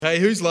Hey,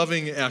 who's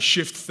loving our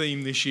shift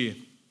theme this year?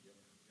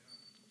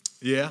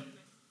 Yeah?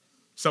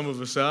 Some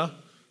of us are.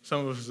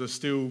 Some of us are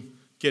still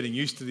getting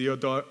used to the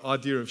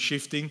idea of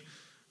shifting.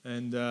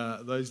 And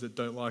those that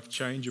don't like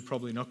change are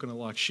probably not going to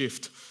like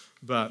shift.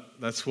 But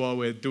that's why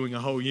we're doing a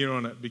whole year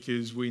on it,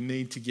 because we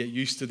need to get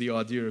used to the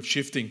idea of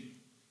shifting.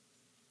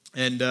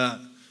 And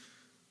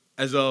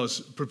as I was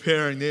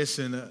preparing this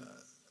and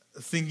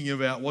thinking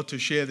about what to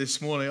share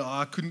this morning,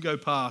 I couldn't go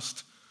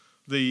past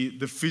the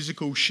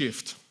physical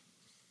shift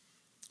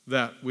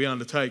that we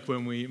undertake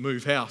when we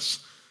move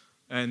house.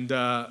 And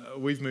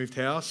we've moved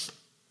house,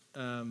 I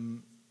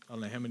don't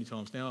know how many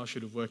times now, I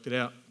should have worked it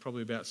out,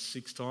 probably about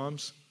 6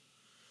 times-ish.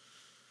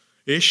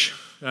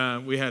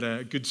 We had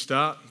a good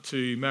start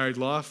to married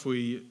life.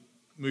 We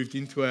moved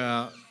into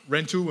our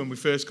rental when we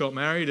first got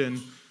married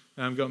and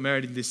got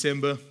married in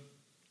December.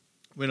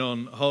 Went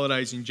on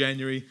holidays in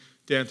January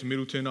down to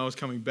Middleton. I was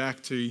coming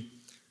back to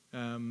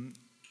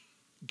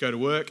go to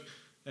work,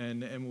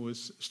 and Emma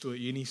was still at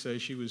uni, so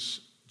she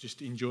was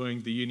just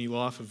enjoying the uni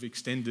life of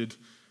extended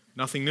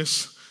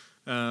nothingness,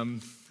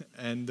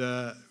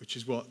 which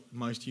is what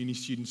most uni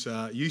students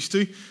are used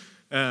to.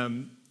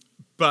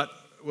 But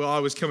I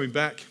was coming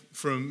back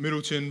from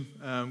Middleton.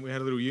 We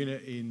had a little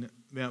unit in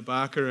Mount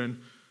Barker,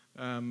 and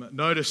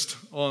noticed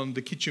on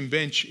the kitchen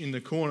bench in the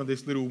corner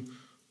this little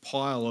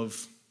pile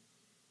of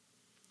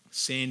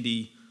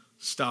sandy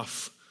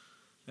stuff.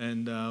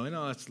 And went,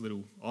 oh, that's a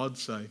little odd,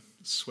 so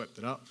swept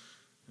it up.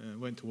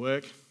 Went to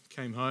work,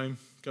 came home,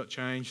 got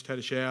changed, had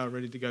a shower,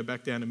 ready to go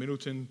back down to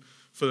Middleton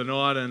for the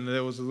night, and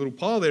there was a little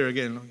pile there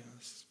again. Like, oh,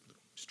 this is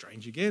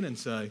strange again, and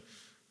so,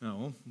 oh,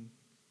 well, a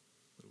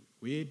little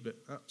weird, but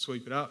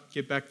sweep it up,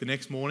 get back the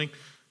next morning,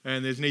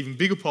 and there's an even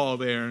bigger pile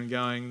there, and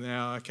going,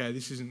 now, okay,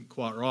 this isn't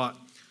quite right.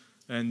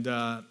 And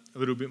a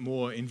little bit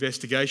more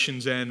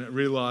investigations, and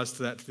realised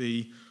that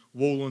the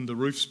wall and the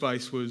roof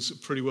space was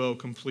pretty well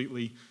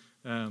completely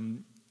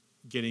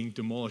getting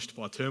demolished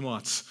by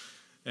termites.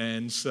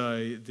 And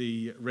so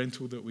the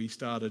rental that we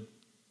started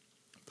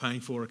paying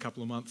for a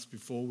couple of months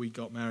before we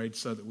got married,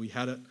 so that we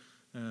had it,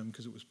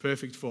 because it was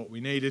perfect for what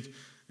we needed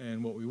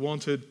and what we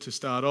wanted to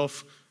start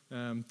off,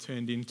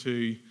 turned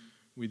into,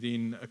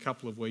 within a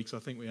couple of weeks, I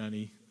think we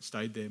only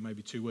stayed there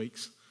maybe 2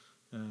 weeks,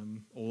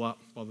 all up,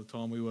 by the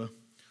time we were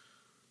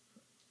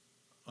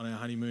on our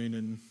honeymoon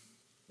and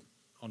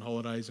on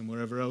holidays and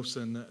wherever else,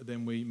 and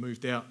then we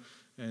moved out,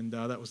 and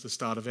that was the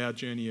start of our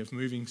journey of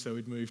moving. So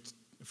we'd moved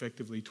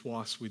effectively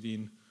twice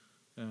within,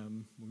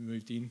 we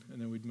moved in and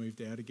then we'd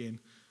moved out again,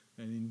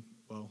 and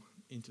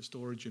into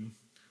storage, and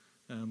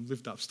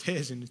lived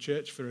upstairs in the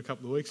church for a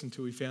couple of weeks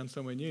until we found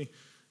somewhere new.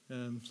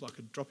 It's like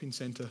a drop-in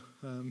centre.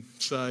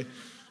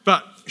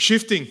 But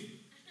shifting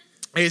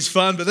is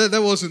fun, but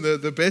that wasn't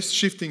the best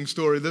shifting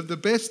story. The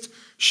best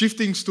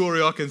shifting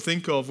story I can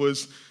think of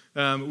was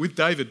with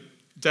David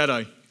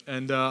Daddo,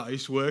 and I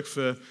used to work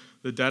for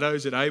the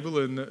Daddos at Abel,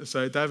 and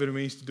so David and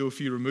me used to do a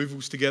few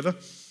removals together.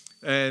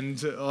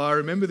 And I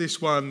remember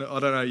this one. I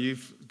don't know,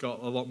 you've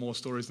got a lot more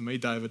stories than me,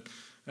 David,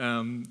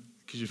 because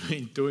you've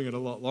been doing it a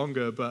lot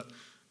longer, but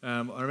I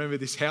remember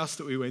this house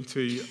that we went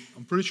to.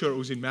 I'm pretty sure it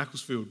was in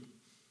Macclesfield,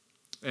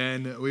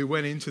 and we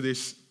went into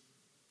this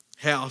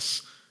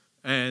house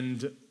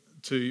and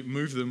to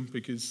move them,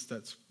 because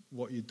that's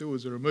what you do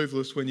as a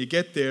removalist when you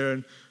get there.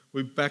 And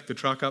we backed the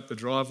truck up the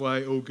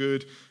driveway, all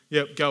good.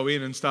 Yep, go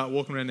in and start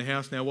walking around the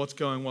house. Now, what's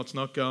going, what's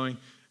not going?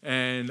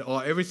 And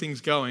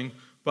everything's going,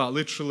 but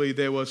literally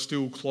there was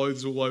still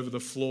clothes all over the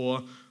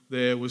floor.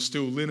 There was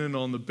still linen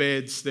on the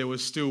beds. There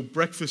was still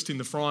breakfast in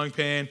the frying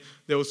pan.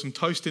 There was some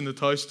toast in the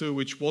toaster,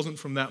 which wasn't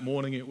from that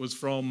morning. It was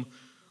from,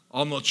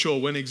 I'm not sure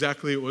when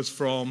exactly it was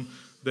from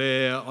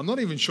there. I'm not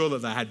even sure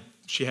that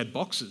she had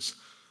boxes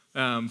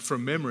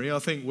from memory. I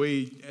think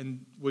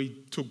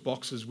we took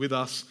boxes with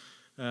us,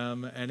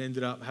 and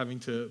ended up having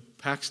to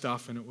pack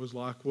stuff, and it was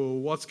like, well,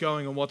 what's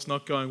going and what's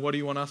not going? What do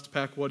you want us to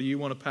pack? What do you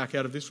want to pack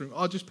out of this room?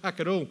 I'll just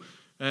pack it all.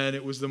 And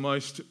it was the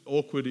most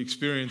awkward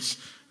experience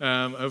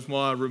of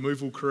my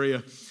removal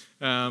career,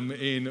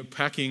 in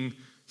packing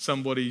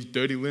somebody's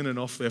dirty linen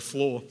off their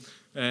floor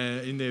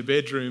in their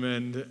bedroom.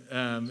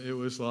 And it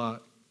was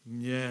like,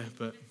 yeah,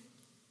 but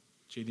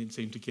she didn't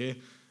seem to care.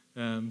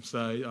 So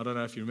I don't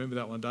know if you remember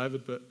that one,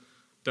 David, but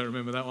don't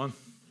remember that one.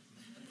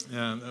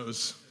 That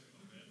was,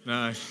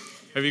 no.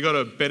 Have you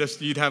got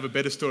you'd have a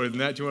better story than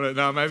that? Do you want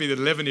to, no, maybe at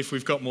 11 if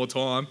we've got more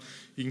time,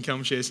 you can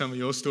come share some of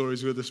your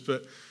stories with us.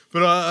 But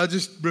I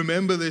just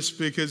remember this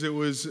because it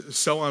was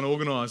so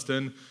unorganised,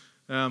 and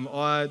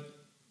I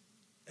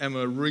am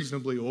a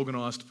reasonably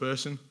organised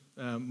person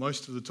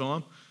most of the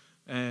time,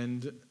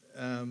 and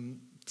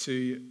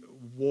to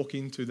walk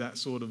into that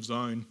sort of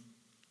zone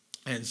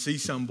and see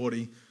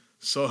somebody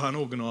so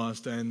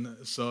unorganised and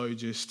so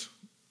just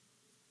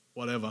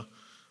whatever,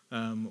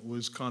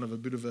 was kind of a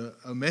bit of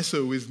a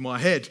messer with my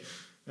head.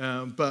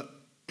 But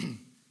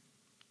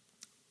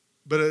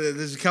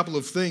there's a couple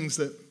of things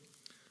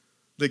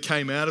that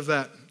came out of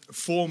that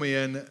for me,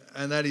 and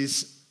that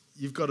is,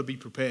 you've got to be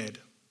prepared.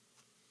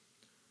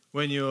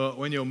 When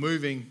you're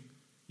moving,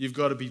 you've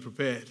got to be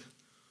prepared.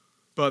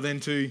 But then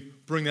to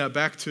bring that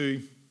back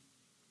to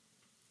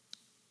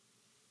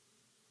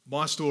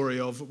my story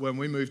of when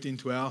we moved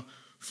into our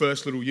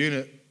first little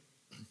unit,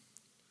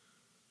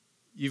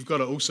 you've got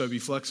to also be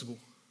flexible,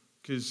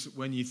 because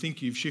when you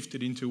think you've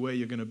shifted into where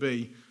you're going to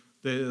be,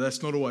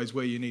 that's not always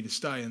where you need to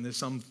stay. And there's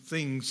some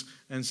things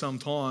and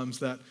sometimes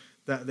that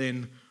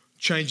then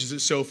changes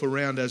itself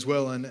around as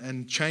well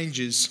and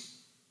changes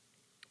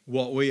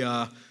what we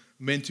are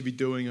meant to be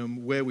doing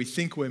and where we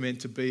think we're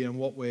meant to be and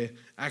what we're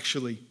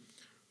actually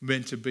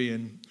meant to be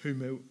and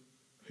who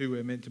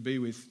we're meant to be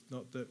with.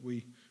 Not that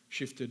we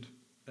shifted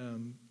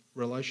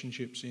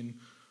relationships in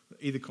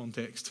either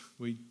context.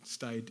 We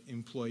stayed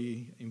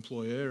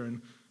employer,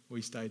 and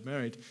we stayed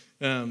married.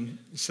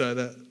 So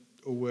that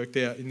all worked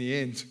out in the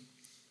end.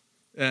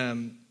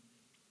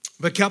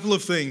 But a couple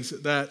of things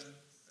that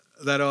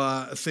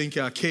I think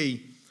are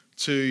key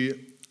to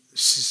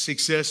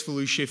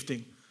successfully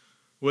shifting,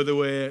 whether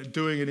we're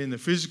doing it in the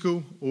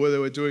physical or whether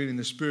we're doing it in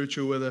the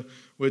spiritual, whether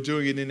we're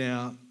doing it in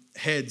our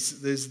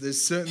heads.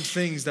 There's certain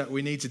things that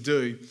we need to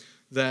do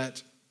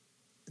that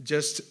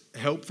just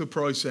help the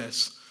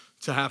process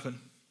to happen.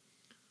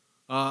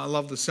 I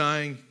love the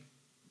saying,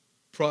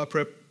 prior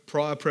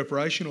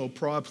preparation or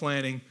prior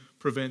planning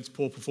prevents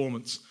poor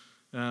performance.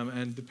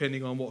 And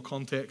depending on what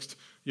context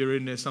you're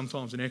in, there's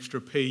sometimes an extra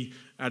P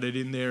added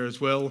in there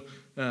as well.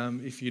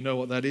 If you know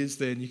what that is,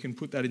 then you can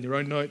put that in your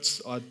own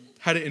notes. I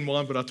had it in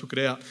mind, but I took it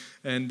out.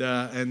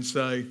 And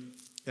so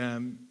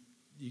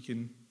you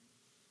can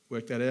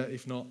work that out.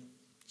 If not,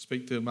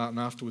 speak to Martin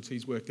afterwards.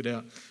 He's worked it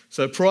out.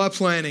 So prior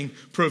planning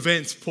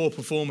prevents poor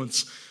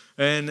performance.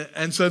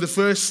 And so the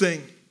first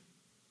thing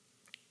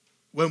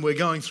when we're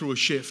going through a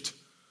shift,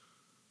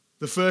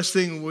 the first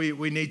thing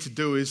we need to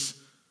do is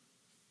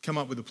come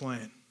up with a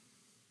plan.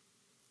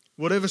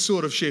 Whatever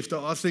sort of shift,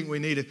 I think we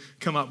need to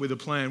come up with a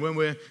plan. When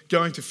we're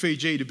going to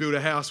Fiji to build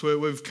a house,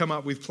 we've come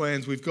up with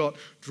plans. We've got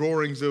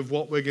drawings of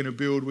what we're going to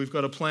build. We've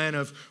got a plan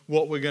of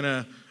what we're going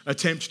to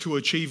attempt to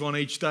achieve on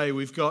each day.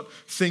 We've got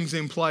things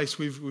in place.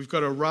 We've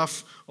got a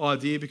rough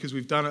idea, because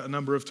we've done it a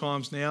number of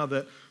times now,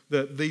 that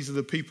these are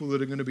the people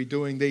that are going to be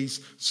doing these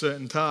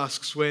certain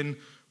tasks. When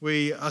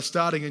we are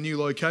starting a new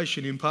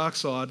location in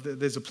Parkside,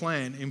 there's a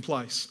plan in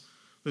place.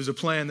 There's a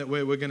plan that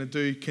we're going to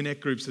do connect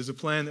groups. There's a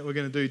plan that we're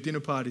going to do dinner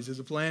parties. There's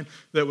a plan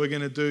that we're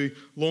going to do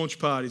launch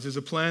parties. There's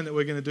a plan that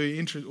we're going to do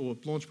interest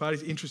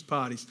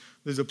parties.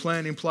 There's a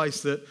plan in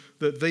place that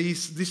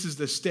this is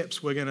the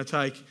steps we're going to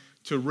take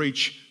to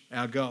reach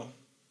our goal.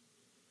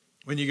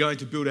 When you're going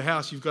to build a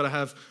house, you've got to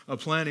have a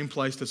plan in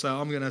place to say,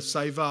 I'm going to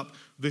save up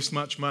this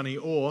much money,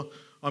 or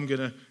I'm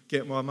going to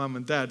get my mum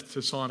and dad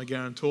to sign a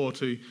guarantor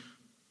to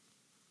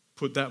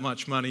put that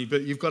much money.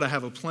 But you've got to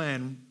have a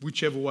plan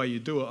whichever way you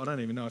do it. I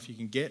don't even know if you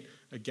can get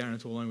a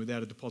guarantor loan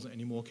without a deposit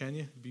anymore, can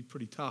you? It'd be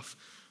pretty tough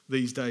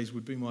these days,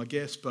 would be my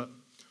guess. But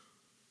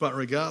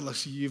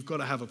regardless, you've got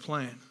to have a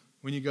plan.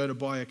 When you go to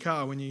buy a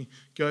car, when you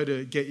go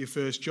to get your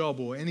first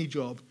job or any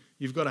job,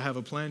 you've got to have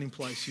a plan in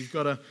place. You've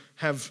got to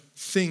have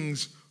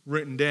things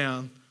written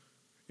down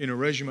in a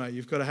resume.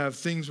 You've got to have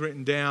things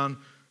written down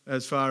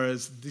as far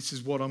as, this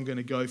is what I'm going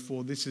to go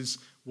for, this is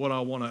what I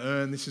want to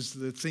earn, this is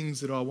the things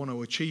that I want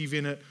to achieve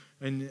in it,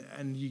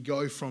 and you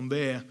go from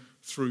there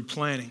through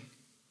planning.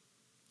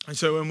 And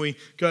so when we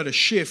go to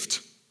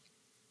shift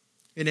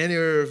in any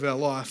area of our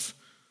life,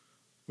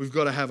 we've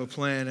got to have a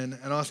plan.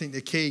 And I think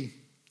the key,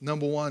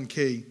 number one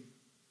key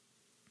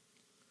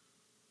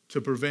to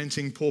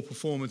preventing poor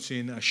performance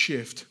in a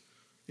shift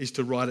is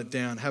to write it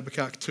down.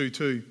 Habakkuk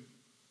 2:2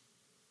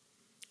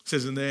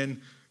 says, and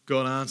then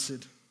God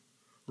answered,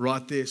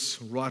 write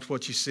this, write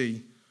what you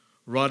see,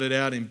 write it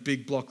out in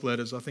big block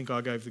letters. I think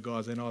I gave the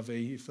guys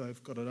NIV if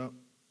they've got it up.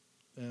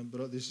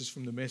 But this is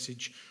from the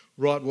Message.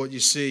 Write what you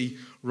see,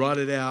 write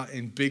it out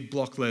in big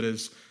block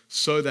letters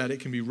so that it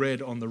can be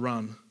read on the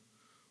run.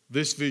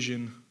 This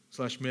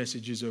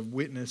vision/message is a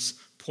witness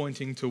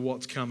pointing to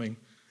what's coming.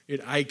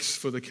 It aches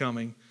for the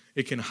coming.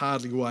 It can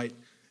hardly wait,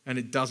 and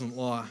it doesn't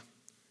lie.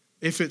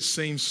 If it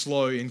seems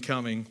slow in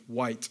coming,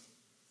 wait.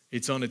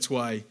 It's on its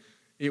way.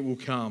 It will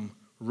come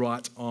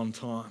right on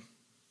time.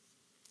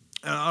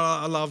 And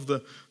I love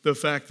the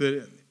fact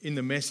that in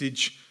the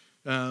Message,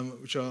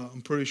 which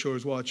I'm pretty sure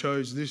is why I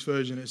chose this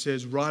version, it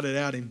says, write it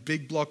out in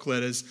big block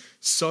letters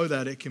so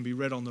that it can be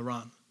read on the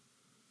run.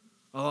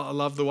 I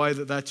love the way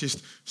that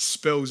just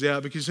spells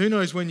out, because who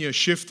knows when you're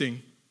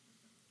shifting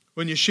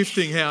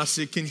house,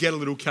 it can get a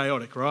little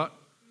chaotic, right?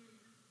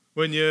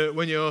 When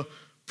you're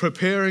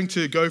preparing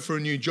to go for a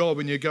new job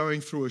and you're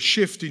going through a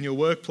shift in your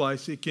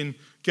workplace, it can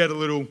get a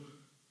little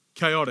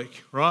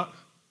chaotic, right?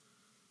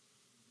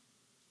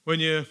 When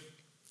you're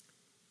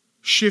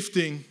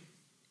shifting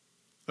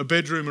a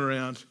bedroom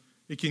around,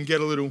 it can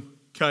get a little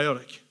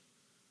chaotic,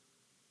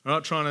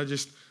 right? Trying to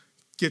just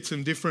get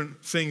some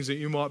different things that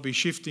you might be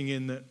shifting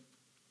in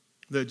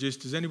that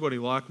just, does anybody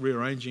like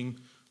rearranging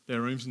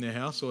their rooms in their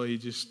house, or are you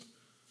just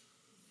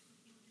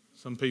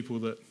some people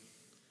that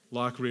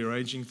like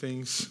rearranging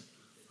things?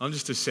 I'm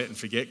just a set and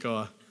forget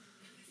guy.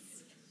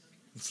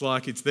 It's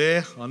like, it's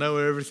there, I know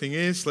where everything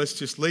is, let's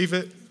just leave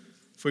it,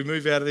 If we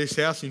move out of this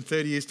house in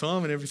 30 years'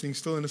 time and everything's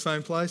still in the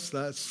same place,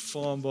 that's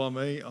fine by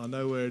me. I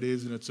know where it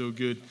is and it's all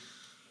good.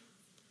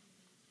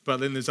 But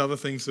then there's other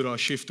things that I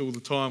shift all the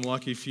time.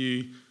 Like if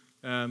you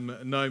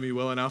know me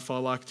well enough, I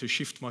like to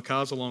shift my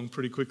cars along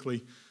pretty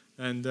quickly.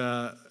 And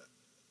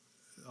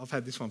I've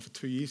had this one for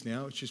 2 years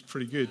now, which is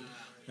pretty good.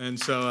 And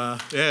so,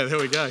 there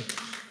we go.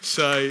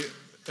 So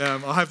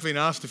I have been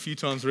asked a few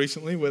times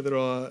recently whether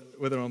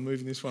I'm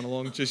moving this one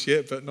along just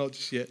yet, but not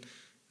just yet.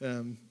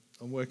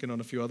 I'm working on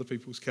a few other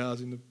people's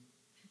cars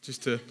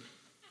just to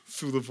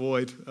fill the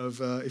void of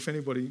if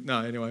anybody...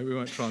 No, anyway, we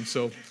won't try and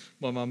sell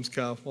my mum's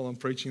car while I'm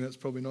preaching. That's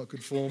probably not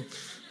good form.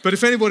 But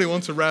if anybody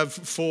wants a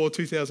RAV4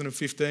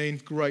 2015,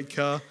 great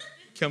car,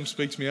 come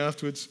speak to me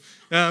afterwards.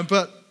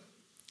 But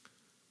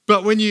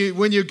when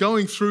you're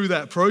going through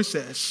that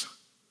process,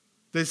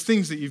 there's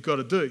things that you've got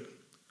to do.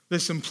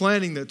 There's some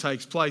planning that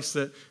takes place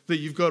that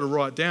you've got to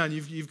write down.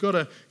 You've got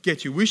to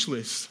get your wish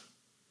list.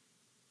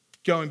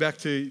 Going back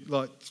to,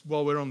 like,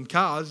 while we're on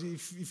cars,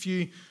 if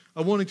you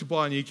are wanting to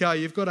buy a new car,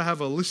 you've got to have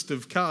a list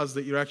of cars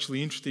that you're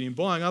actually interested in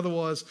buying.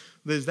 Otherwise,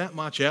 there's that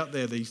much out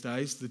there these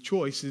days. The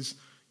choice is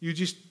you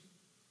just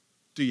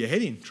do your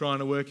head in trying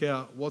to work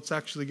out what's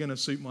actually going to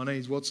suit my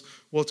needs, what's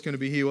going to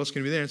be here, what's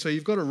going to be there. And so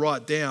you've got to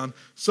write down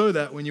so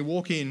that when you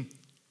walk in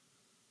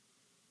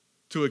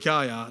to a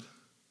car yard,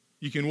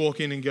 you can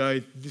walk in and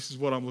go, this is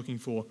what I'm looking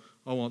for.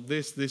 I want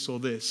this, this, or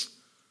this.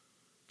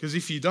 Because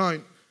if you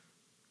don't,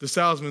 the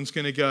salesman's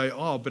going to go,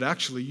 oh, but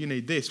actually you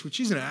need this,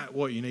 which isn't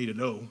what you need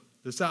at all.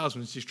 The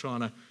salesman's just trying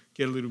to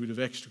get a little bit of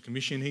extra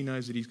commission. He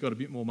knows that he's got a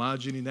bit more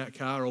margin in that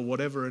car or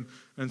whatever,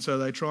 and so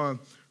they try and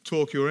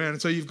talk you around.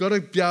 And so you've got to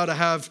be able to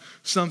have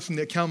something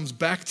that comes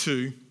back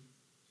to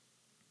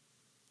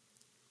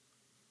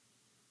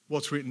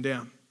what's written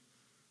down.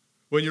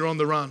 When you're on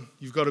the run,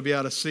 you've got to be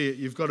able to see it.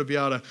 You've got to be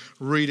able to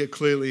read it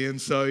clearly. And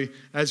so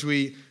as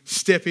we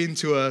step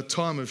into a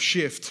time of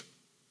shift,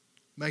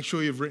 make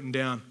sure you've written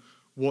down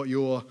what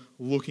you're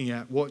looking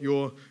at, what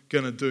you're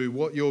going to do,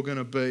 what you're going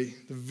to be.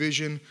 The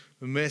vision,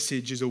 the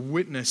message is a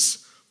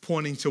witness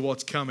pointing to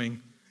what's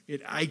coming.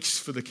 It aches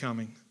for the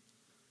coming.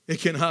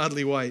 It can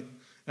hardly wait,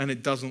 and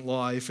it doesn't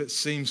lie. If it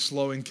seems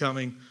slow in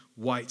coming,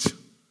 wait.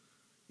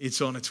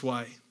 It's on its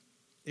way.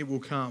 It will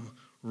come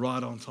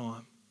right on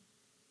time.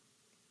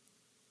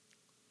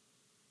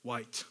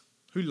 Wait.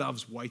 Who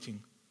loves waiting?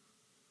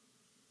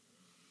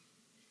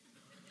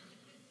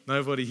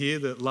 Nobody here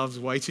that loves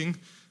waiting?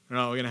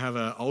 Right, we're going to have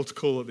an altar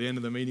call at the end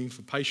of the meeting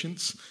for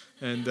patience,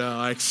 and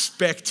I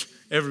expect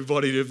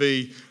everybody to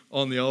be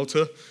on the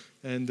altar,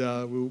 and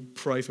we'll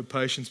pray for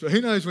patience. But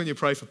who knows, when you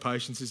pray for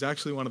patience, it's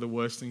actually one of the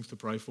worst things to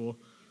pray for,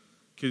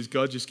 because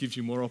God just gives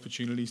you more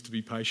opportunities to be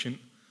patient.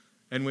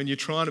 And when you're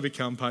trying to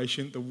become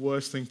patient, the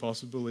worst thing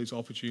possible is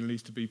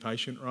opportunities to be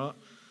patient, right?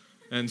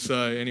 And so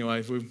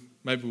anyway,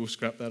 maybe we'll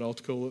scrap that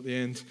altar call at the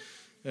end,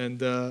 and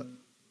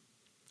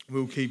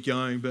we'll keep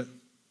going.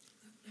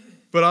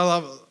 But I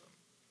love it.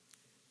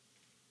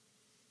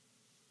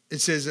 It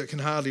says it can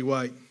hardly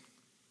wait.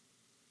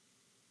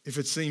 If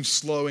it seems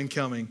slow in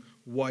coming,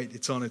 wait,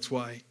 it's on its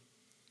way.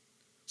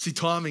 See,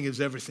 timing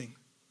is everything.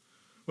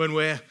 When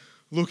we're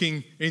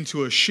looking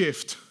into a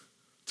shift,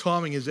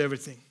 timing is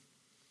everything.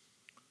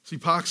 See,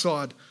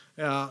 Parkside,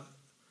 our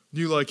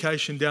new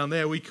location down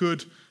there, we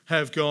could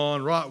have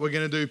gone, right, we're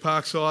going to do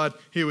Parkside,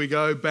 here we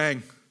go,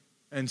 bang,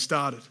 and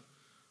started.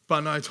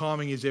 But no,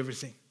 timing is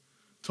everything.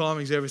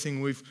 Timing is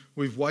everything.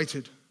 We've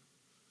waited.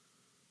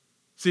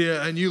 See,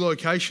 a new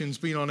location's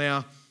been on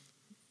our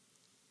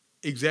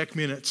exec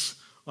minutes,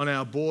 on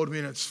our board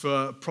minutes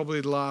for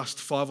probably the last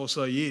 5 or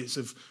so years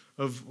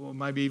or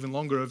maybe even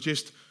longer, of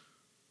just,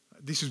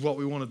 this is what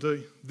we want to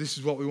do. This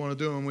is what we want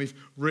to do. And we've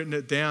written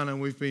it down,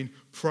 and we've been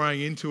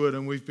praying into it,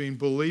 and we've been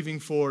believing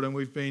for it, and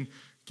we've been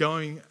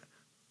going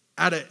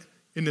at it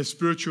in the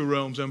spiritual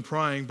realms and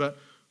praying, but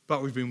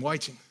we've been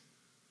waiting.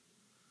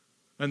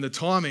 And the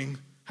timing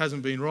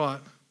hasn't been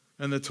right.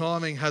 And the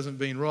timing hasn't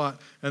been right.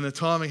 And the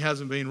timing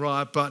hasn't been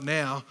right. But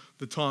now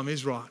the time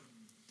is right.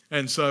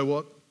 And so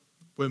what?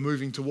 We're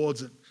moving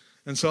towards it.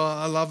 And so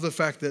I love the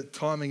fact that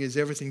timing is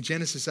everything.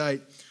 Genesis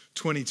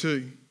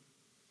 8:22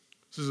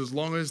 says, as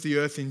long as the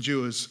earth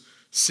endures,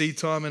 seed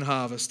time and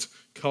harvest,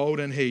 cold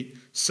and heat,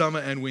 summer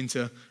and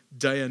winter,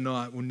 day and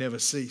night will never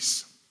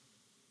cease.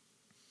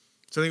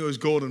 So I think it was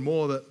Gordon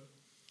Moore that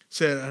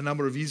said a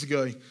number of years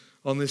ago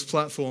on this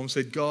platform,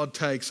 said God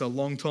takes a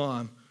long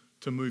time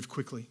to move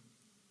quickly.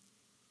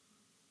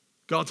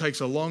 God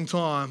takes a long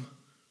time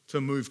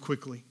to move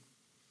quickly.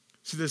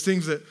 See, there's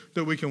things that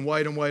we can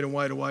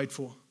wait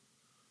for.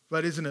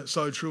 But isn't it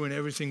so true in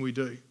everything we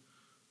do?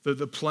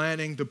 The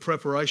planning, the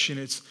preparation,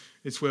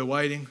 it's we're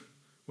waiting,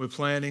 we're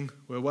planning,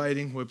 we're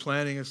waiting, we're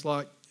planning. It's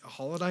like a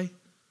holiday.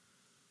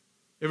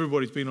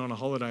 Everybody's been on a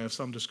holiday of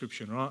some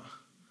description, right?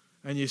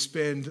 And you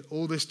spend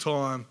all this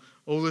time,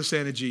 all this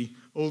energy,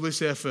 all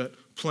this effort,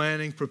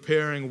 planning,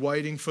 preparing,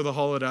 waiting for the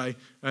holiday,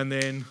 and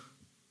then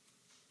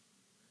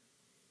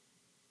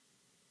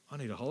I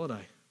need a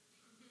holiday.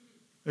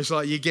 It's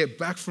like you get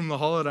back from the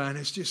holiday and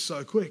it's just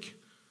so quick.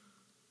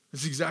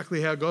 It's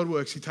exactly how God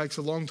works. He takes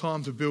a long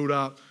time to build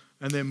up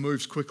and then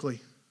moves quickly.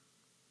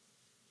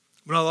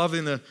 But I love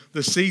in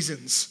the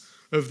seasons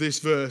of this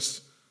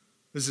verse,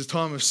 there's a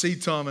time of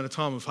seed time and a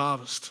time of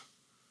harvest.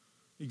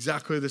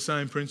 Exactly the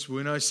same principle.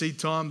 We know seed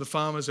time, the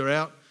farmers are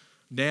out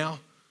now.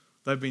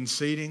 They've been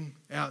seeding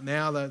out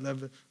now.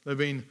 They've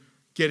been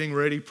getting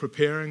ready,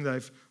 preparing.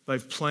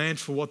 They've planned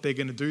for what they're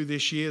going to do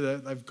this year.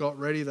 They've got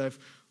ready.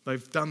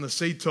 They've done the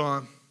seed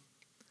time.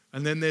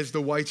 And then there's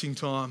the waiting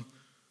time.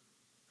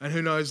 And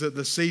who knows that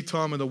the seed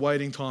time and the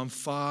waiting time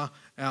far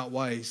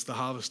outweighs the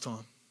harvest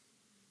time.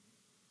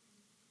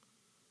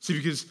 See,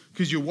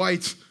 because you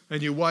wait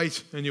and you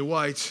wait and you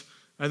wait,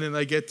 and then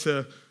they get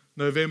to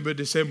November,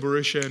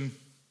 December-ish, and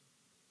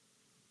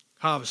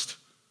harvest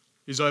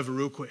is over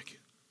real quick.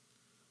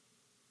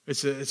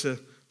 It's a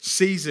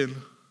season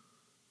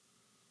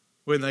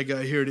when they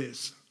go, here it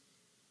is.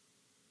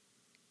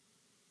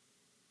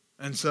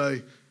 And so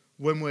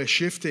when we're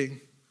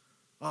shifting,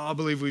 I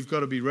believe we've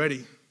got to be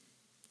ready.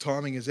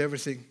 Timing is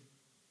everything.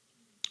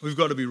 We've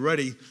got to be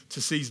ready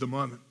to seize the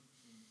moment.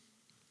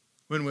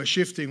 When we're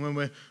shifting, when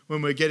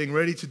we're getting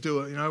ready to do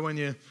it, when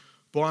you're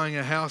buying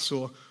a house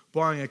or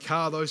buying a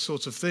car, those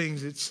sorts of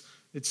things,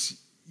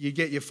 it's you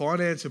get your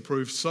finance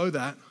approved so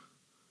that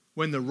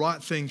when the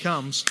right thing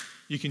comes,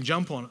 you can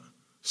jump on it.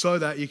 So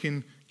that you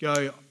can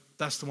go,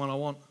 that's the one I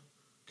want,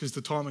 because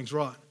the timing's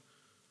right.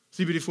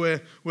 See, but if we're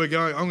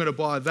going, I'm going to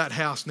buy that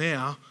house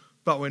now,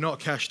 but we're not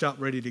cashed up,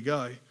 ready to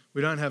go.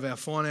 We don't have our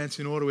finance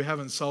in order. We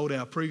haven't sold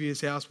our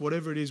previous house,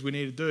 whatever it is we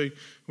need to do.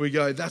 We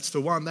go, that's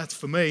the one, that's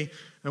for me.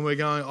 And we're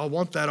going, I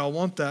want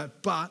that,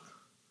 but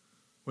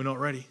we're not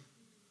ready.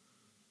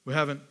 We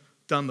haven't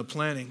done the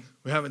planning.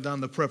 We haven't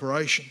done the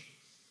preparation.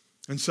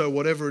 And so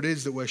whatever it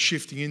is that we're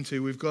shifting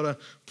into, we've got to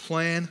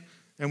plan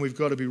and we've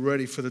got to be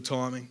ready for the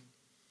timing.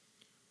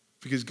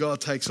 Because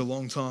God takes a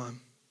long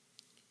time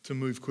to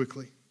move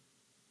quickly.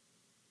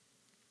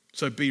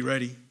 So be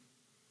ready.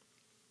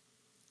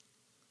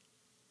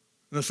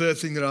 And the third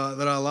thing that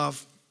I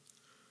love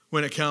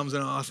when it comes,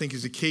 and I think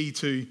is a key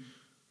to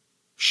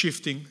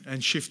shifting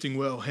and shifting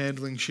well,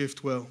 handling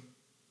shift well.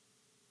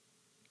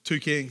 2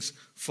 Kings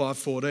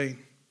 5:14.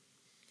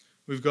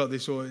 We've got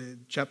this, or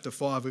chapter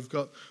 5, we've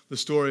got the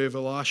story of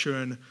Elisha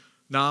and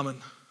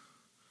Naaman,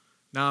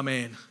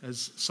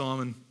 as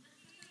Simon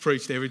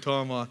preached. Every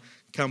time I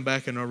come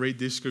back and I read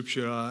this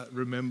scripture, I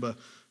remember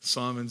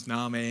Simon's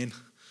Naaman,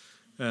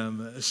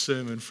 a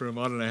sermon from,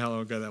 I don't know how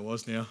long ago that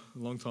was now, a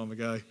long time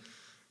ago.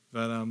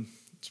 But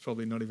it's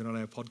probably not even on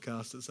our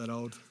podcast, it's that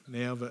old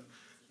now, but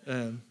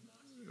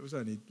it was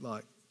only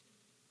like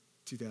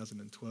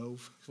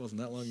 2012. It wasn't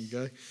that long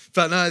ago.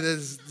 But no,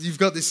 you've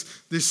got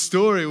this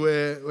story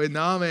where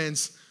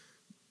Naaman's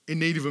in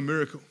need of a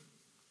miracle.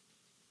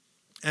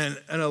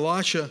 And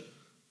Elisha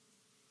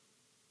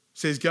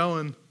says, go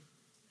and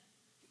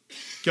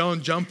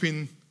jump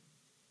in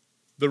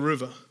the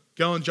river.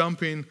 Go and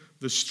jump in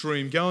the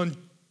stream. Go and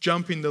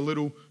jump in the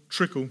little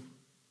trickle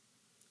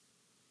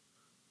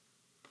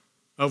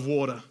of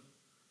water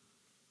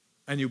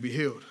and you'll be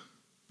healed.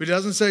 But he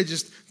doesn't say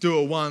just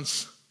do it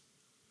once.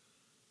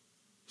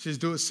 He says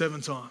do it 7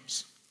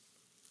 times.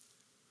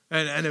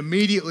 And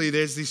immediately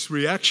there's this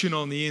reaction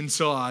on the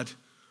inside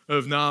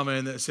of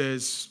Naaman that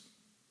says,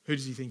 who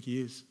does he think he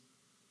is?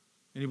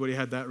 Anybody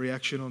had that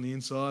reaction on the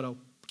inside? I'll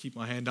keep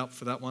my hand up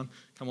for that one.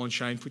 Come on,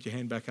 Shane, put your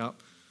hand back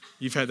up.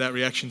 You've had that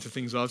reaction to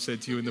things I've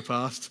said to you in the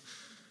past.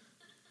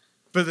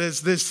 But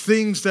there's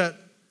things that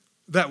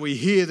we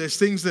hear, there's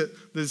things that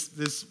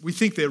we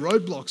think they're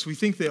roadblocks, we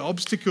think they're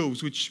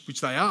obstacles,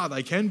 which they are,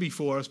 they can be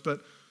for us,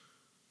 but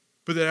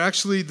they're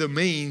actually the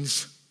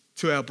means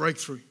to our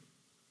breakthrough.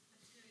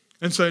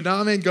 And so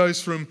Naaman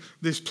goes from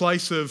this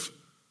place of,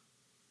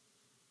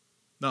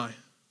 no,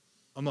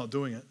 I'm not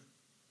doing it,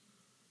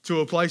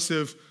 to a place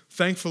of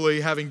thankfully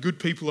having good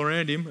people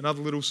around him.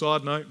 Another little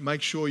side note,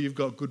 make sure you've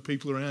got good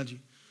people around you.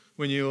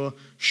 When you're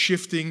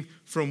shifting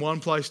from one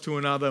place to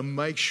another,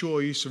 make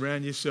sure you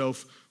surround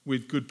yourself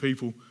with good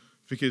people,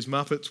 because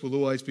Muppets will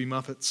always be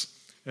Muppets.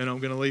 And I'm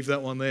going to leave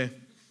that one there.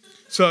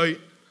 So,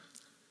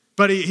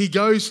 but he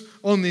goes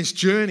on this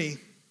journey,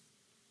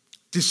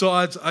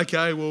 decides,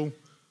 okay, well,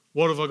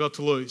 what have I got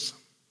to lose?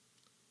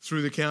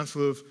 Through the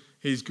counsel of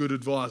his good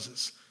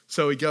advisors.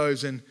 So he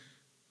goes in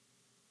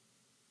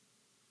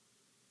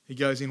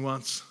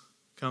once,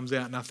 comes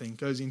out nothing.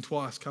 Goes in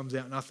twice, comes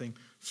out nothing.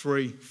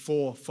 3,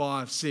 4,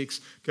 5,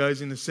 6,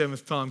 goes in the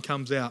 7th time,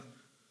 comes out.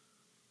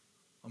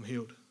 I'm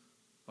healed.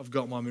 I've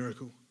got my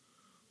miracle.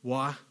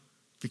 Why?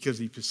 Because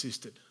he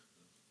persisted.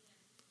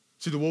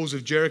 See, the walls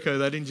of Jericho,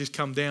 they didn't just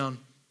come down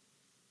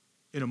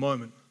in a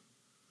moment.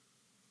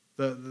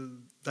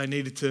 They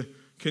needed to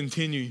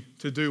continue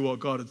to do what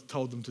God had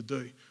told them to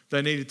do.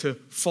 They needed to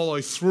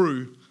follow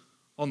through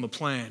on the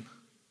plan.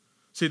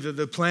 See,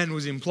 the plan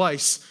was in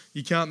place.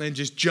 You can't then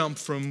just jump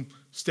from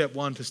step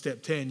 1 to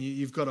step 10.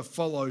 You've got to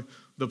follow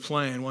the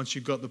plan. Once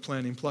you've got the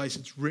plan in place,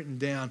 it's written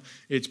down,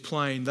 it's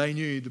plain. They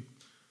knew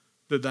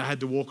that they had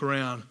to walk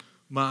around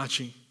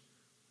marching.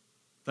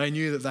 They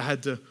knew that they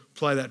had to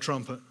play that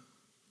trumpet,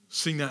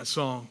 sing that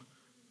song.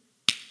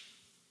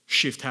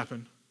 Shift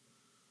happened.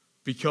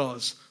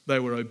 because they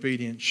were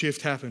obedient.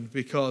 Shift happened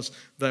because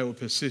they were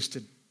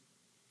persistent.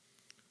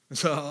 And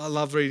so I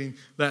love reading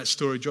that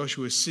story,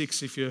 Joshua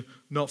 6. If you're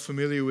not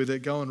familiar with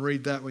it, go and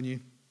read that when you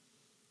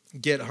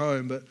get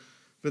home. But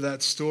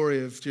that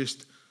story of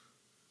just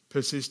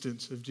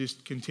persistence, of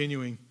just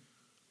continuing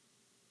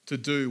to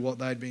do what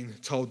they'd been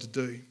told to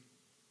do.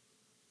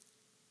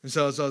 And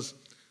so as I was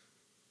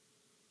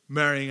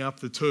marrying up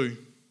the two,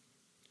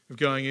 of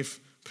going, if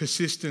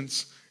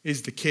persistence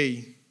is the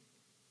key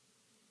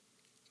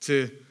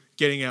to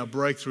getting our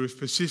breakthrough, if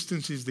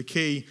persistence is the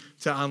key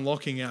to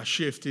unlocking our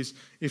shift,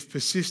 if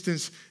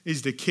persistence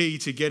is the key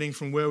to getting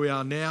from where we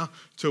are now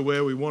to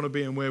where we want to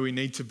be and where we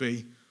need to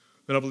be,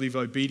 then I believe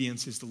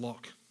obedience is the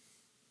lock.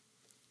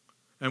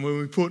 And when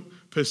we put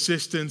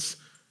persistence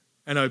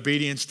and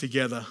obedience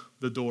together,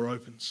 the door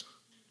opens.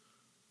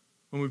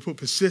 When we put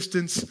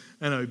persistence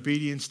and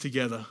obedience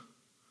together,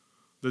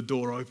 the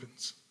door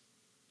opens.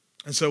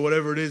 And so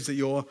whatever it is that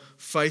you're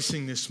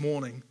facing this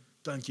morning,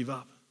 don't give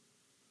up.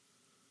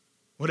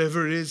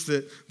 Whatever it is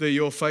that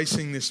you're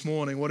facing this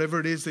morning, whatever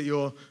it is that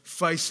you're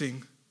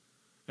facing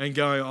and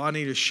going, I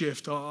need a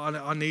shift.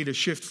 I need a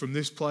shift from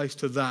this place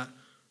to that.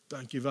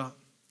 Don't give up.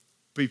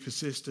 Be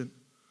persistent.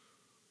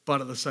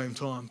 But at the same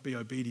time, be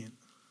obedient.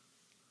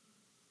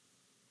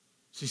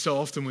 See, so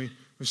often we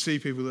see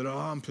people that,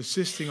 I'm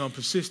persisting,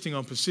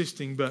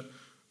 but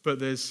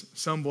there's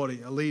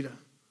somebody, a leader.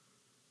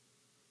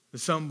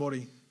 There's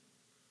somebody,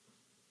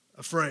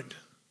 a friend,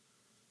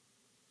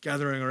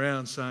 gathering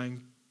around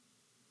saying,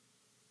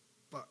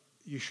 but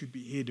you should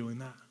be here doing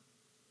that.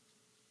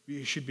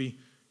 You should be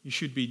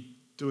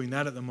doing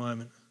that at the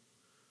moment.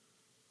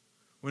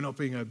 We're not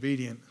being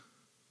obedient.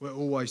 We're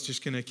always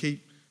just going to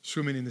keep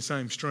swimming in the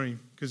same stream,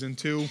 because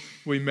until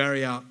we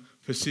marry up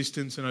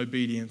persistence and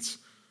obedience,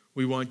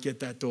 we won't get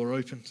that door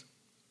opened.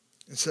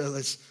 And so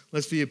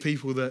let's be a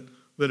people that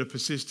are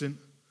persistent,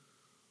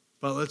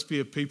 but let's be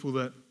a people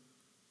that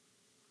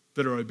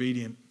are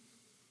obedient.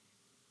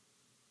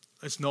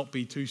 Let's not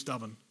be too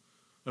stubborn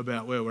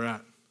about where we're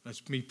at.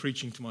 That's me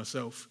preaching to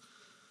myself.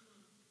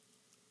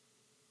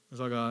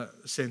 It's like I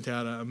sent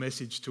out a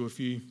message to a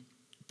few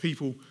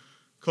people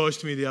close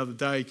to me the other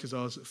day because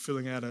I was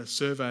filling out a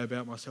survey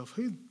about myself.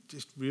 Who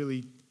just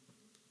really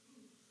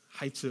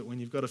hates it when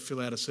you've got to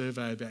fill out a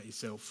survey about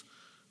yourself?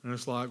 And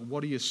it's like,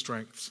 what are your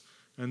strengths?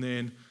 And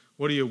then,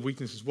 what are your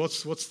weaknesses?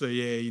 What's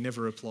you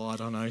never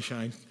replied. I know,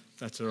 Shane.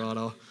 That's all right.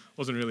 I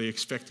wasn't really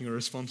expecting a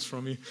response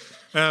from you.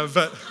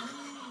 But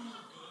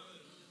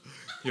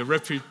your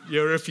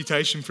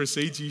reputation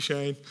precedes you,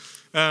 Shane.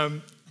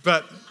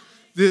 But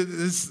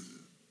there's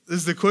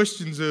the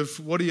questions of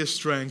what are your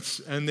strengths,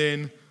 and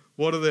then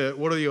what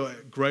are your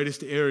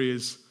greatest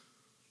areas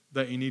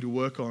that you need to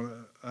work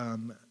on.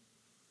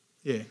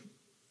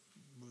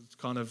 It's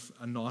kind of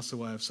a nicer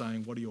way of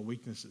saying what are your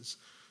weaknesses,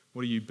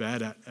 what are you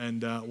bad at.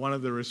 And one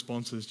of the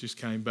responses just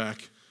came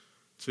back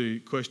to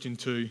question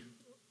 2.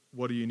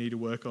 What do you need to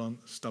work on?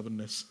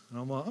 Stubbornness. And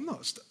I'm like, I'm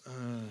not.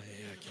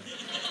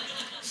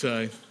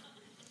 Okay.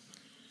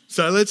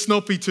 So let's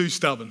not be too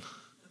stubborn.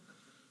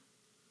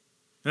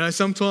 You know,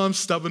 sometimes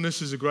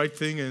stubbornness is a great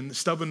thing, and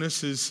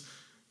stubbornness has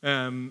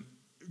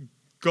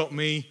got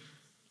me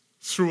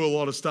through a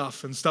lot of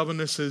stuff, and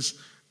stubbornness has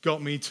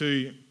got me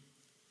to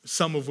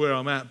some of where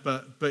I'm at.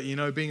 But you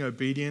know, being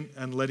obedient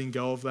and letting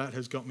go of that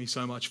has got me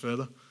so much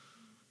further.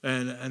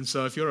 And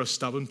so if you're a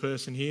stubborn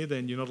person here,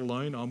 then you're not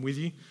alone. I'm with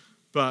you.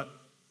 But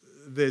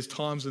there's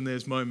times and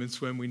there's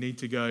moments when we need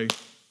to go,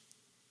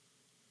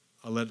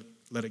 I'll let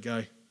it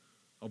go.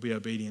 I'll be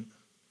obedient.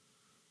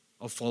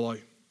 I'll follow.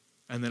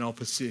 And then I'll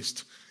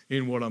persist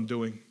in what I'm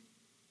doing.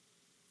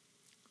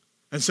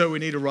 And so we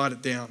need to write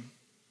it down.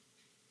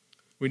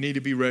 We need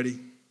to be ready.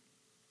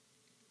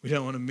 We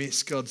don't want to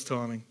miss God's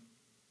timing.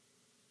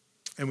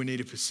 And we need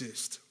to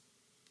persist.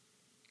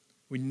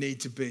 We need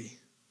to be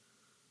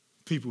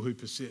people who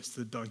persist,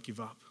 that don't give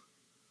up.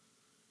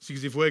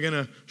 Because if we're going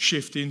to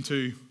shift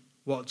into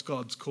what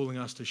God's calling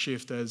us to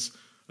shift as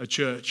a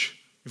church,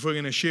 if we're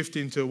going to shift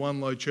into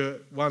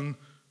one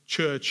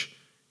church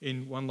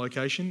in one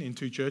location, in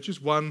 2 churches,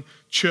 one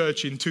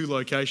church in 2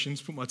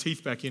 locations, put my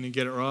teeth back in and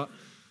get it right.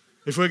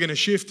 If we're going to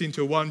shift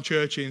into one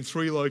church in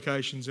 3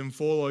 locations and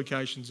 4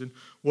 locations and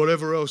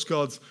whatever else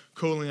God's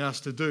calling us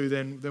to do,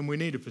 then we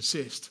need to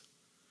persist.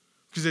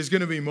 Because there's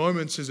going to be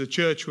moments as a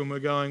church when we're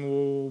going,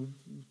 well,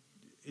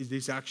 is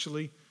this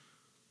actually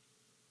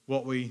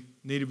what we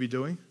need to be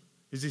doing?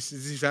 Is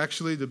this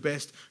actually the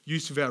best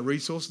use of our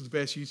resources, the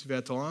best use of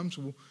our times?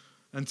 Well,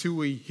 until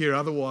we hear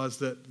otherwise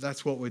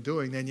that's what we're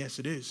doing, then yes,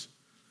 it is.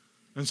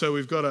 And so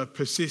we've got to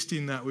persist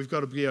in that. We've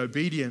got to be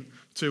obedient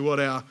to what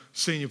our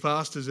senior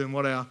pastors and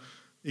what our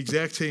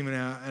exec team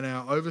and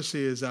our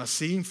overseers are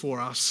seeing for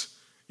us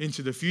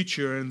into the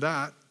future, and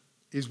that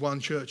is one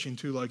church in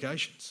 2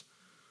 locations.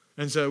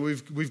 And so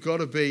we've got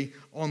to be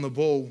on the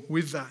ball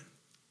with that.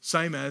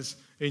 Same as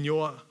in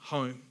your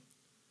home,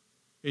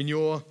 in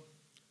your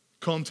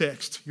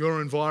context,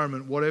 your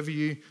environment, whatever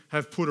you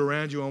have put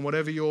around you and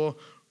whatever you're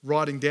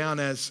writing down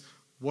as,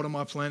 what am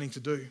I planning to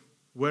do?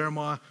 Where am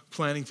I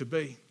planning to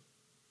be?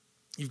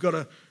 You've got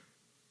to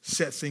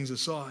set things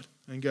aside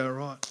and go,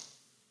 right,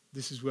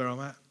 this is where I'm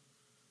at.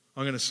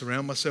 I'm going to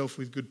surround myself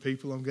with good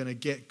people. I'm going to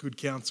get good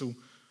counsel,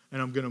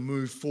 and I'm going to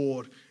move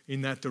forward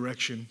in that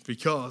direction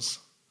because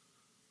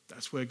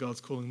that's where God's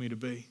calling me to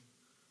be.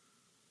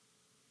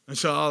 And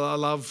so I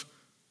love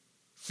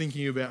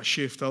thinking about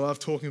shift. I love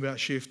talking about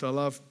shift. I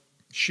love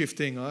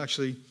shifting.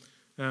 I'm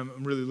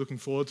really looking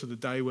forward to the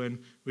day when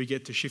we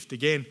get to shift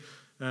again.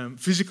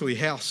 Physically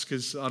house,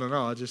 because I don't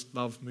know, I just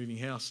love moving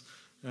house.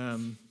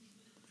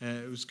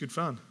 It was good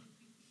fun.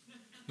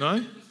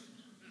 No?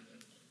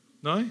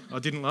 No? I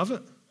didn't love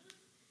it?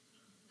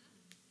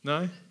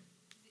 No?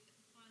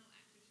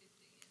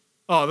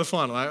 Oh, the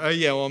final act.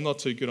 Yeah, well, I'm not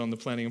too good on the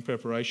planning and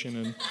preparation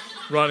and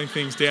writing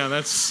things down.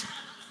 That's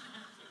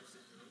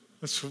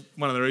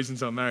one of the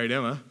reasons I married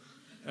Emma.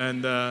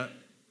 And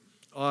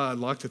I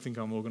like to think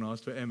I'm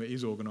organised, but Emma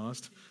is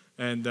organised.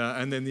 And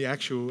then the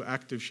actual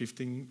act of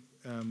shifting,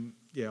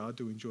 I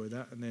do enjoy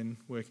that. And then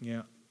working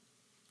out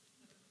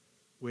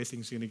where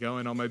things are going to go.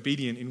 And I'm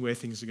obedient in where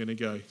things are going to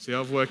go. See,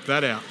 I've worked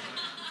that out.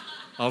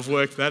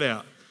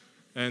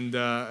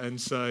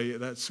 And so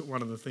that's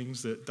one of the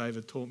things that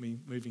David taught me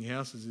moving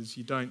houses is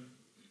you don't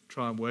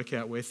try and work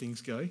out where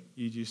things go.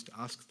 You just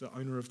ask the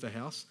owner of the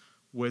house,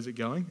 where's it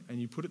going? And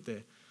you put it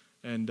there.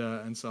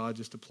 And so I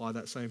just apply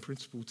that same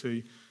principle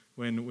to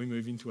when we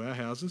move into our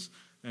houses.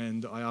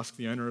 And I ask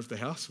the owner of the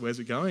house, where's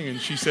it going? And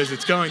she says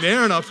it's going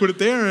there, and I put it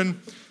there, and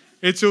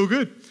it's all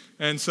good.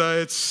 And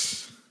so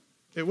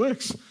it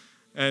works.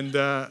 But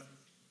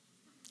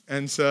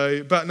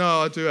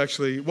no, I do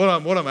actually. What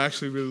I'm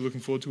actually really looking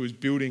forward to is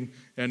building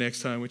our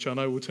next home, which I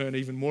know will turn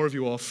even more of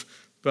you off.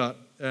 But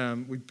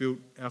we built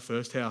our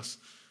first house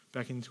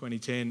back in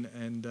 2010,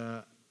 and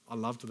I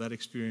loved that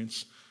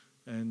experience.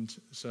 And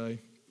so,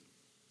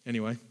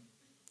 anyway,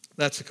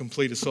 that's a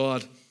complete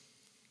aside.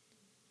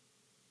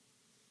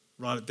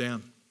 Write it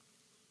down.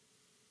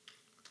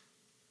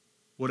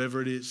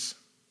 Whatever it is,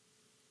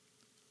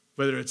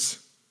 whether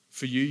it's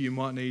for you, you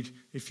might need.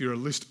 If you're a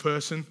list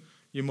person,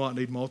 you might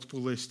need multiple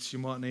lists. You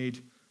might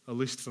need a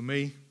list for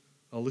me,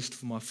 a list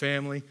for my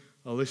family,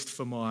 a list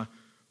for my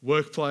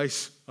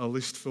workplace, a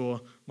list for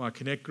my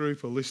Connect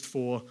group, a list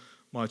for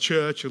my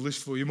church,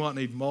 you might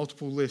need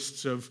multiple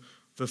lists of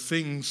the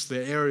things,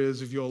 the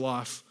areas of your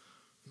life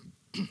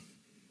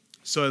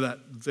so that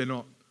they're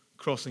not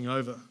crossing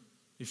over.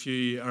 If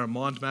you are a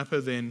mind mapper,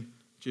 then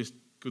just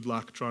good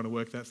luck trying to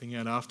work that thing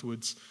out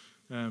afterwards.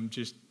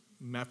 Just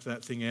map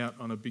that thing out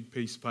on a big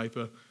piece of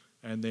paper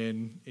and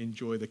then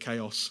enjoy the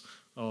chaos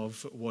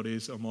of what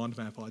is a mind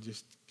map.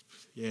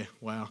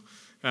 Wow.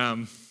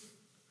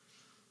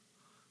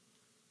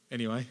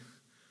 Anyway,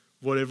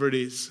 whatever it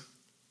is,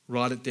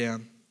 write it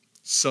down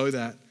so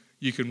that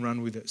you can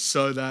run with it,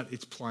 so that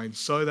it's plain,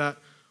 so that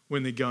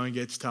when the going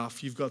gets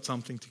tough, you've got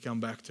something to come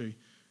back to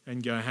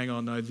and go, hang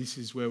on, no, this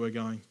is where we're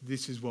going.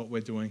 This is what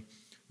we're doing.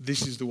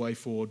 This is the way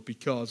forward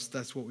because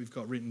that's what we've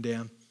got written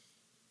down.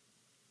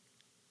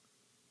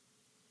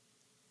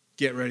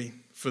 Get ready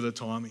for the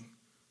timing.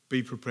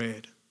 Be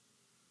prepared.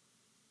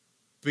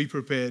 Be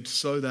prepared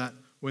so that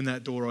when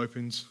that door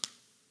opens,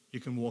 you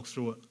can walk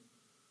through it.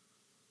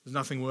 There's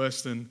nothing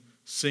worse than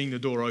seeing the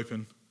door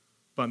open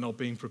but not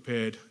being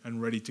prepared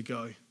and ready to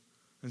go.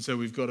 And so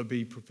we've got to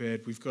be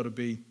prepared. We've got to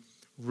be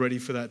ready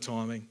for that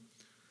timing.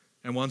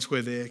 And once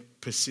we're there,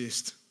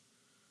 persist.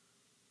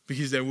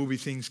 Because there will be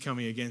things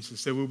coming against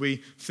us. There will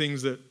be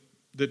things that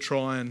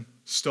try and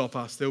stop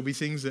us. There will be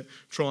things that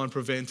try and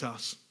prevent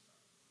us.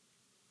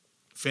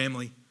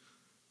 Family.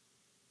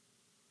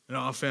 And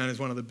I've found is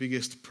one of the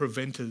biggest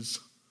preventers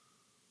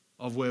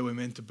of where we're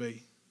meant to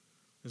be.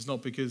 It's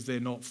not because they're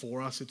not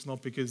for us. It's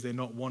not because they're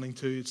not wanting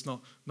to. It's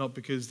not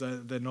because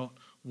they're not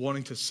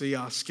wanting to see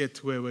us get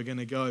to where we're going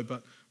to go.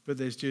 But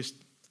there's just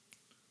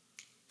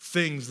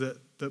things that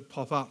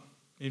pop up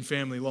in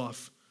family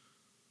life.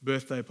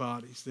 Birthday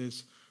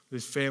parties.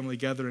 There's family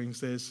gatherings.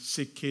 There's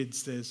sick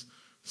kids. There's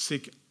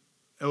sick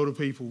elder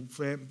people,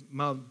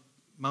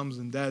 mums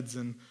and dads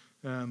and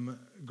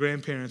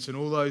grandparents and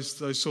all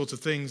those sorts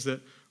of things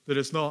that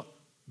it's not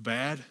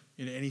bad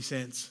in any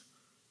sense,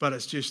 but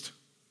it's just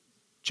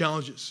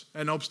challenges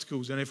and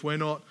obstacles. And if we're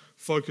not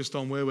focused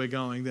on where we're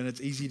going, then it's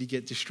easy to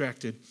get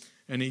distracted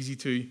and easy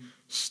to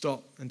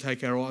stop and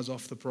take our eyes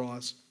off the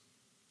prize.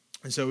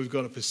 And so we've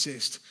got to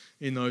persist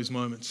in those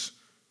moments.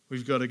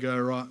 We've got to go,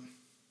 right,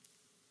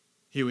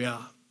 here we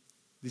are.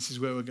 This is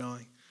where we're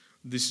going.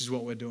 This is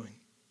what we're doing.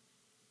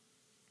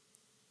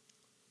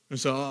 And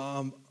so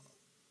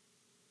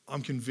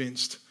I'm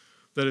convinced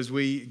that as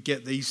we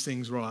get these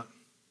things right,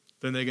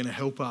 then they're going to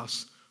help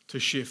us to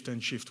shift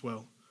and shift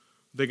well.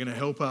 They're going to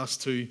help us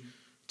to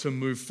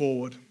move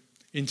forward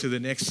into the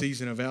next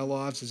season of our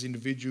lives as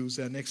individuals,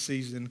 our next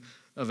season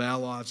of our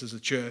lives as a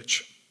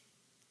church,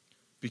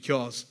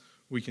 because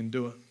we can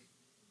do it.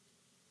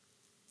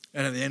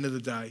 And at the end of the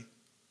day,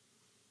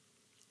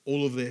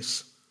 all of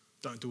this,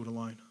 don't do it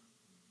alone.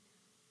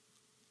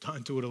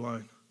 Don't do it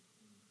alone.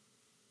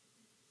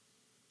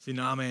 See,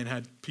 Naaman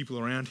had people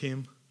around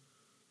him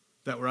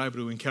that were able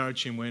to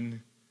encourage him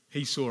when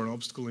he saw an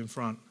obstacle in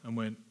front and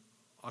went,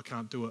 I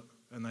can't do it.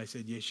 And they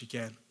said, yes, you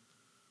can.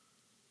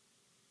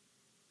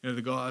 You know,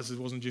 the guys, it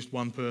wasn't just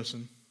one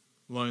person,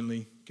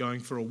 lonely, going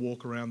for a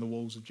walk around the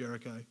walls of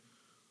Jericho.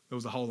 There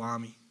was a whole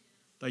army.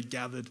 They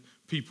gathered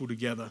people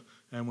together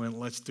and went,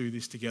 let's do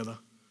this together.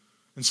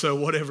 And so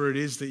whatever it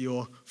is that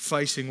you're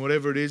facing,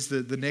 whatever it is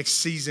that the next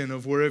season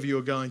of wherever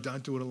you're going,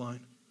 don't do it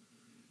alone.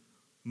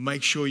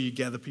 Make sure you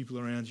gather people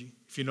around you.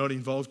 If you're not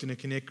involved in a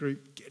connect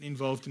group, get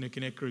involved in a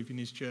connect group in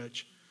this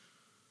church.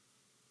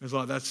 It's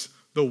like that's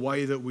the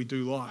way that we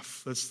do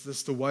life.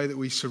 That's the way that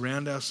we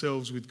surround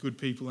ourselves with good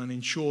people and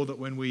ensure that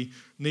when we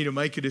need to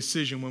make a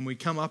decision, when we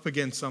come up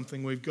against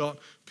something, we've got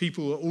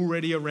people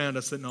already around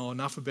us that know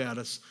enough about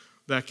us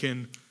that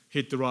can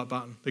hit the right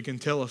button. They can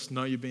tell us,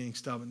 no, you're being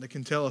stubborn. They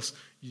can tell us,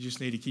 you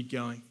just need to keep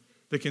going.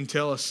 They can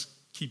tell us,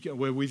 keep going,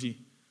 we're with you.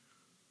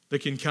 They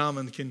can come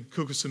and can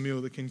cook us a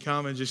meal. They can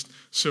come and just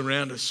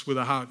surround us with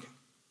a hug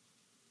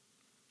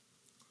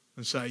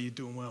and say, you're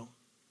doing well.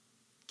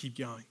 Keep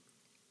going.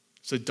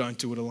 So don't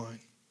do it alone.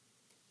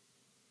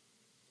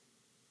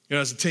 You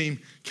know, as a team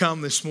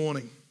come this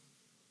morning,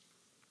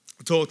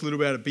 I talked a little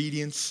about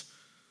obedience,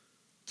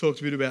 talked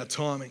a bit about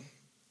timing.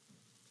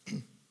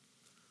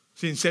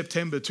 See, in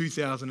September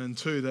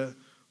 2002,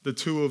 the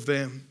two of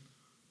them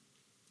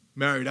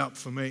married up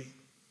for me.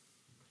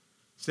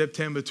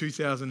 September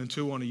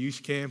 2002 on a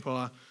youth camp,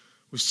 I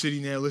was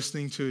sitting there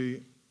listening to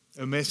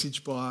a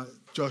message by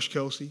Josh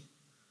Kelsey.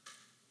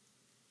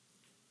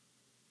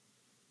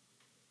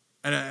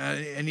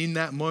 And in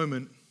that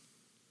moment,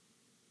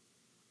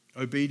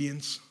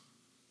 obedience,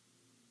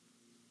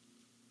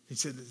 he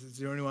said, is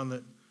there anyone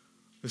that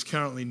is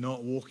currently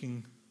not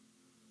walking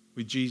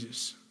with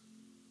Jesus?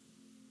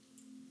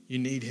 You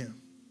need him.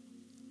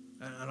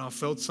 And I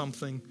felt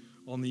something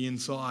on the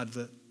inside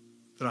that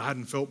I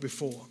hadn't felt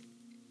before.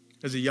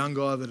 As a young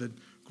guy that had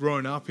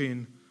grown up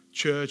in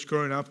church,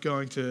 grown up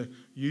going to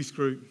youth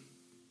group,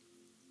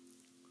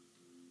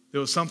 there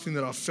was something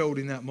that I felt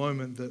in that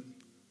moment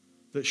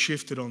that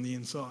shifted on the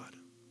inside.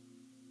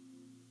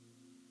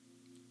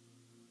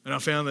 And I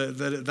found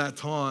that at that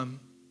time,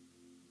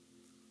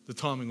 the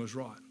timing was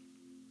right.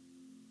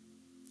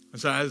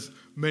 And so as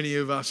many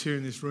of us here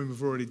in this room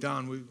have already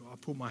done, I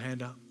put my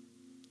hand up.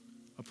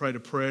 I prayed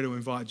a prayer to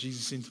invite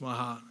Jesus into my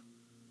heart.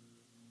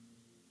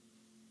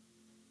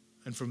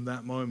 And from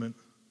that moment,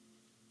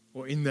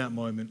 or in that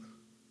moment,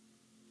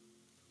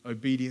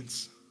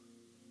 obedience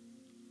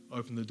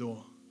opened the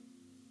door.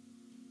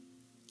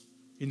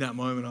 In that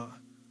moment,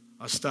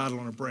 I started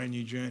on a brand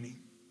new journey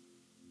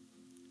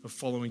of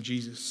following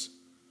Jesus.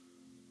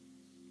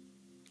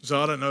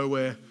 So I don't know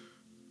where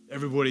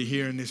everybody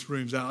here in this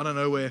room's at. I don't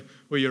know where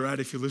you're at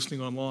if you're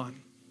listening online.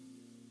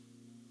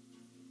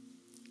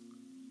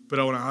 But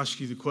I want to ask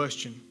you the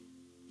question,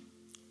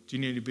 do you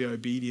need to be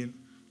obedient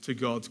to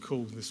God's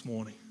call this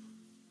morning?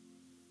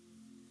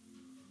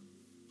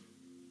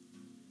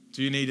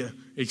 Do you need to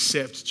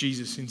accept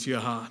Jesus into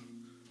your heart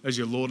as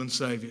your Lord and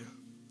Savior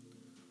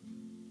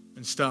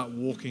and start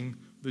walking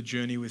the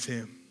journey with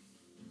him?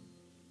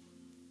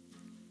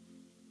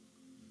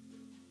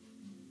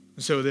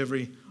 And so with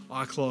every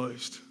eye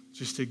closed,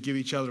 just to give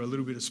each other a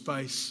little bit of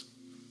space,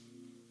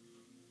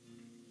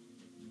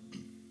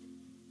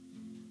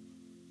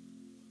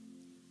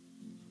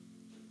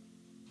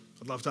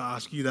 I'd love to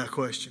ask you that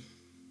question.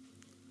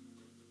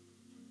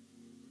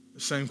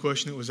 The same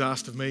question that was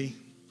asked of me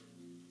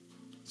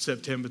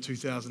September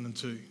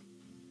 2002.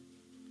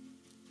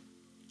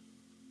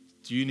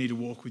 Do you need to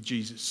walk with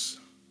Jesus?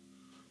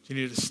 Do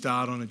you need to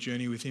start on a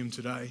journey with him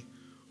today?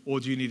 Or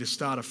do you need to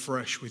start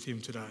afresh with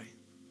him today?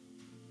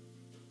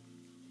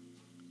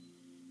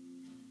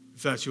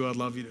 If that's you, I'd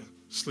love you to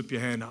slip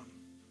your hand up.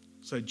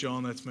 Say,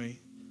 John, that's me.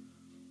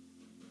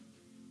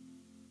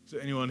 Is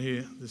there anyone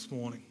here this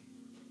morning?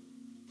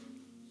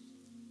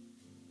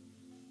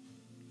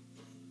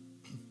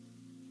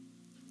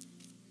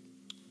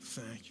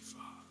 Thank you,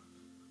 Father.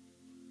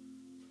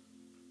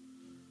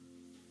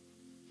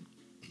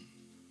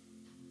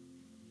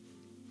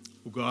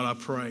 Well, God, I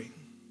pray,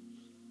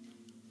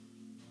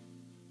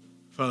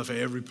 Father, for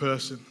every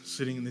person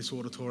sitting in this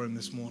auditorium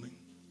this morning.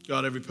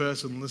 God, every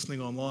person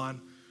listening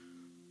online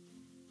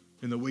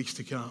in the weeks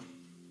to come.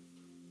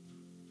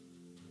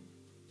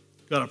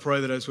 God, I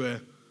pray that as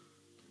we're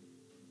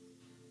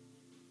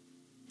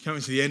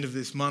coming to the end of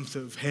this month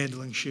of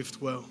handling shift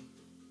well,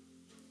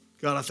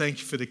 God, I thank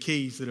you for the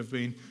keys that have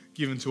been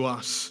given to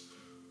us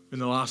in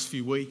the last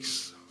few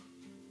weeks.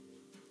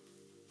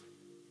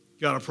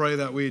 God, I pray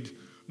that we'd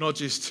not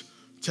just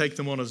take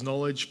them on as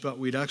knowledge, but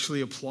we'd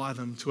actually apply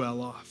them to our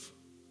life.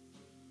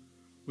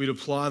 We'd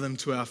apply them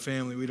to our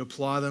family. We'd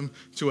apply them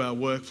to our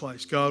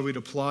workplace. God, we'd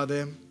apply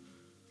them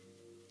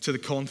to the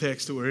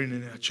context that we're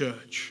in our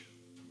church.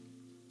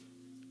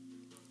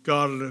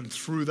 God, and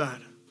through that,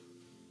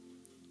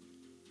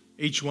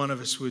 each one of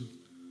us would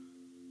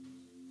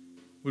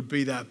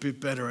be that bit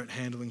better at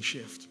handling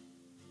shift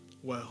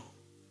well.